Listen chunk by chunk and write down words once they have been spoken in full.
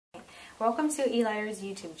Welcome to elighters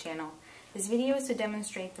YouTube channel. This video is to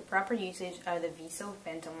demonstrate the proper usage of the Visol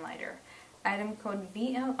Phantom lighter. Item code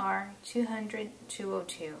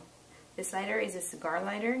VLR200202. This lighter is a cigar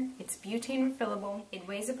lighter. It's butane refillable. It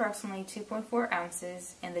weighs approximately 2.4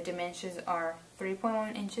 ounces and the dimensions are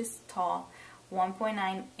 3.1 inches tall,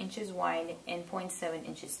 1.9 inches wide, and 0.7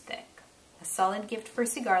 inches thick. A solid gift for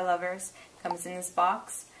cigar lovers. Comes in this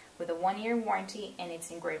box with a 1-year warranty and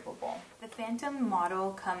it's engravable. The Phantom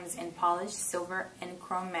model comes in polished silver and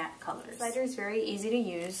chrome matte colors. This lighter is very easy to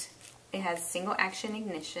use. It has single action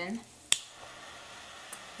ignition.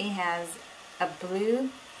 It has a blue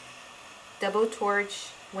double torch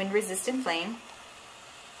wind resistant flame,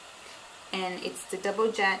 and it's the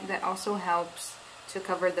double jet that also helps to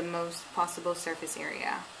cover the most possible surface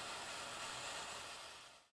area.